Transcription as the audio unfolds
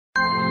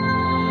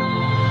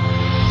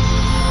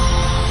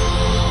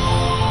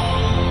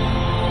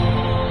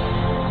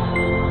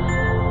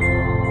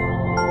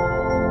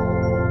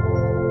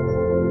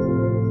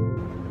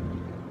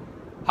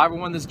Hi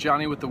everyone, this is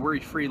Johnny with the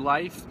Worry-Free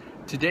Life.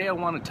 Today I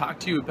want to talk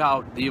to you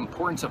about the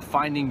importance of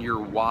finding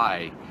your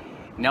why.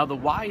 Now the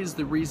why is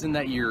the reason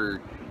that you're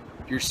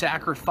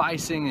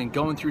sacrificing and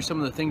going through some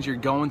of the things you're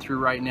going through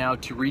right now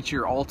to reach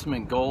your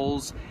ultimate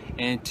goals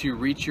and to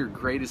reach your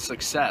greatest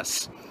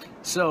success.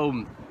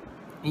 So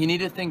you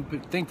need to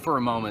think for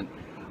a moment.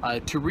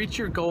 To reach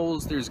your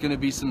goals, there's going to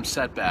be some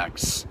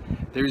setbacks.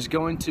 There's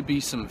going to be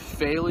some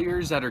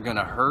failures that are going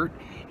to hurt.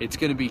 It's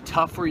going to be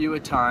tough for you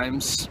at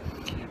times.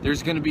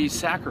 There's going to be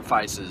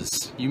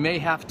sacrifices. You may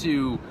have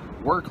to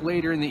work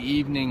later in the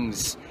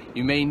evenings.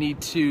 You may need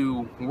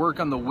to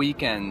work on the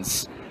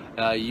weekends.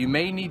 You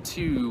may need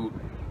to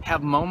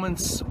have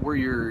moments where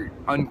you're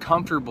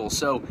uncomfortable,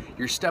 so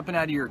you're stepping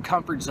out of your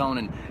comfort zone,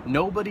 and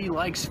nobody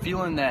likes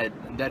feeling that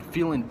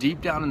feeling deep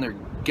down in their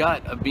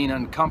gut of being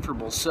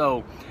uncomfortable.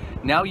 So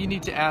now you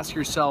need to ask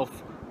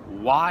yourself,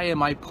 why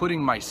am I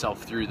putting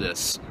myself through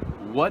this?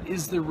 What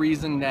is the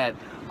reason that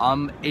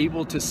I'm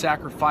able to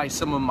sacrifice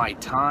some of my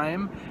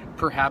time,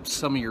 perhaps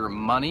some of your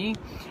money?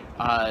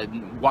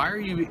 Why are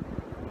you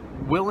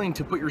willing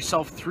to put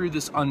yourself through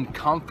this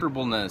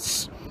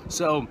uncomfortableness?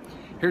 So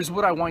here's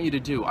what I want you to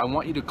do. I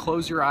want you to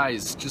close your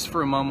eyes just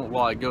for a moment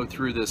while I go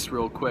through this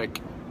real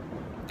quick.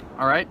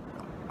 All right,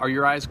 are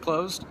your eyes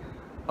closed?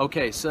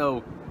 Okay,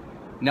 so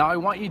now I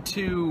want you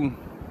to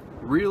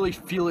really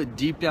feel it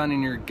deep down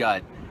in your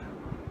gut,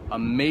 a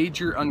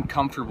major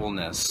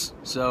uncomfortableness.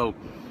 So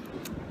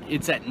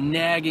it's that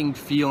nagging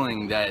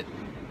feeling that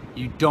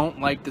you don't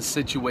like the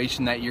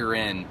situation that you're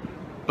in,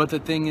 but the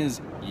thing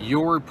is,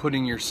 you're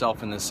putting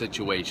yourself in this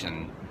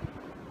situation.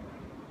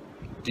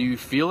 Do you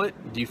feel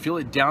it? Do you feel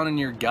it down in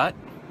your gut?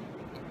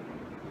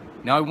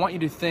 Now I want you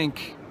to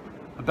think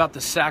about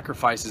the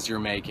sacrifices you're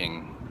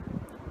making.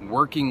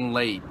 Working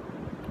late,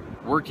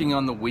 working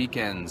on the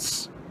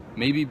weekends,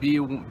 maybe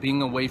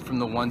being away from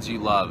the ones you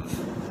love.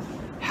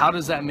 How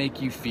does that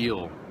make you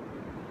feel?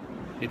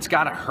 It's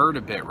gotta hurt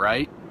a bit,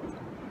 right?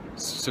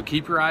 So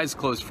keep your eyes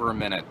closed for a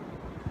minute.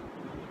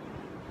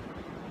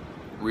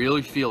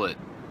 Really feel it.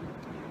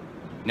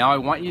 Now I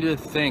want you to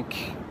think,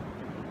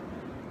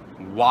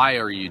 why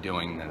are you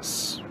doing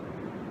this?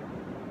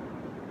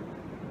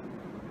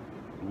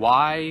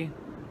 Why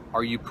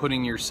are you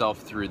putting yourself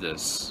through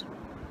this?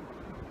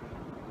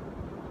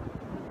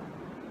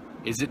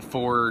 Is it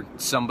for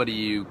somebody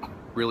you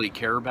really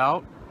care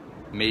about?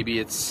 Maybe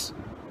it's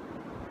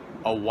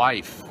a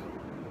wife,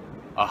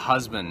 a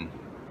husband,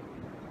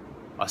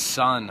 a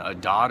son, a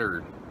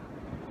daughter.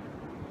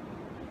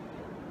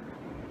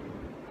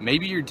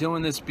 Maybe you're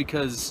doing this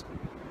because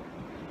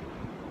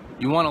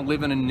you want to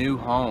live in a new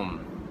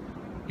home.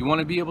 You want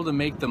to be able to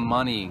make the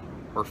money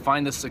or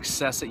find the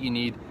success that you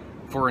need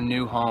for a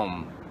new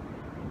home.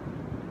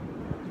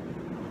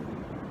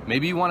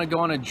 Maybe you want to go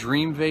on a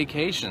dream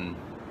vacation.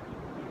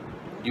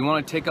 You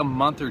want to take a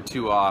month or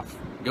two off,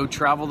 go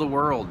travel the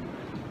world.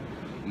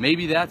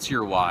 Maybe that's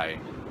your why.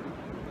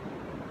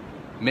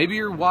 Maybe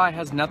your why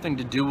has nothing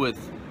to do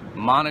with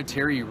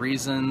monetary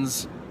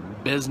reasons,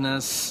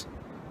 business,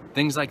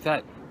 things like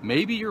that.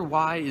 Maybe your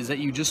why is that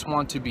you just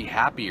want to be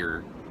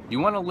happier. You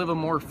want to live a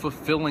more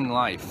fulfilling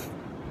life.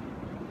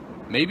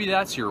 Maybe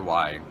that's your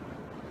why.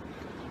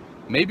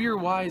 Maybe your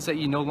why is that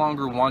you no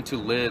longer want to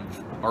live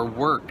or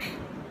work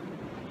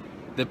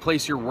the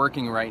place you're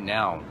working right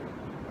now.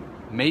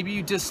 Maybe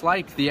you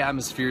dislike the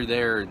atmosphere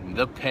there,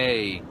 the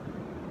pay,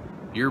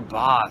 your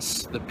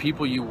boss, the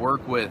people you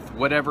work with,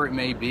 whatever it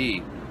may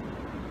be.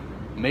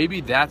 Maybe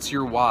that's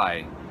your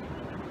why.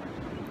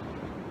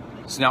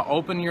 So now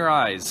open your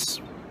eyes.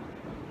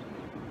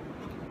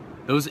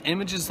 Those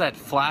images that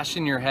flash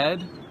in your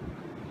head,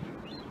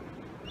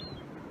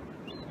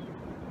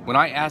 when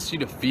I asked you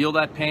to feel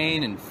that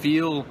pain and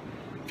feel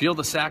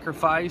the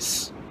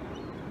sacrifice,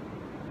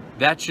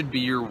 that should be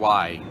your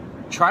why.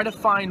 Try to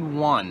find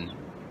one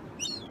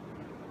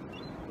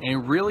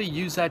and really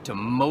use that to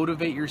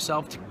motivate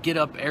yourself to get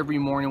up every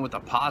morning with a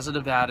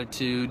positive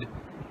attitude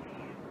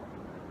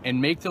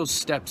and make those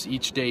steps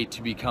each day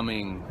to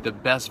becoming the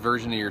best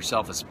version of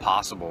yourself as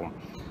possible.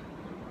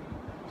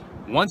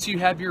 Once you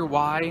have your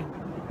why,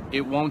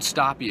 it won't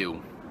stop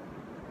you.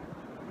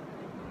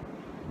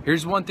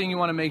 Here's one thing you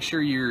want to make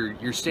sure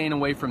you're staying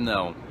away from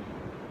though.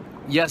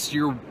 Yes,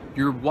 your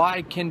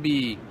why can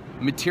be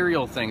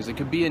material things. It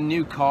could be a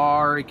new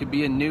car, it could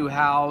be a new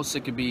house,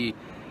 it could be,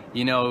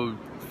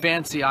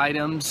 fancy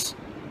items.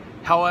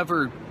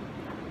 However,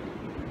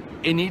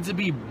 it needs to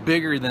be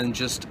bigger than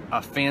just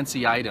a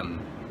fancy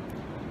item.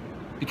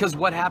 Because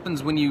what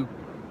happens when you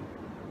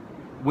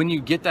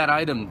get that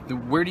item,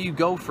 where do you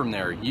go from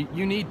there? It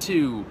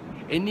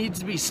needs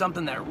to be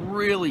something that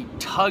really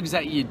tugs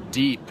at you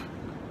deep.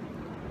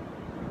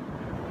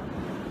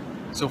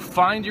 So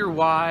find your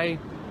why,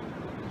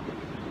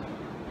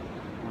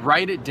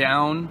 write it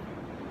down,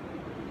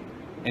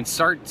 and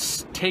start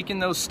taking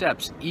those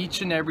steps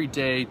each and every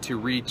day to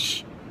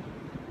reach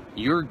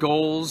your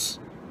goals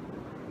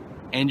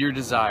and your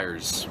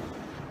desires.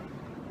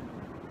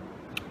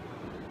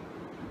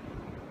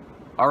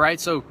 All right,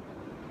 so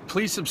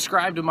please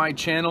subscribe to my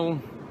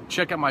channel.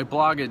 Check out my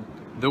blog at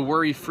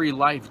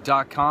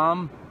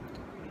theworryfreelife.com.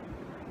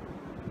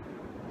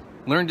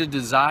 Learn to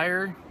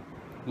desire,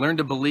 learn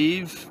to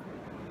believe,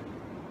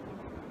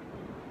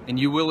 and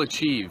you will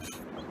achieve.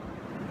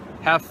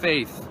 Have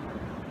faith.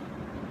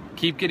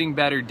 Keep getting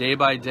better day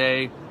by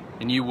day,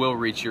 and you will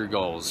reach your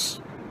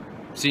goals.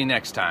 See you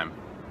next time.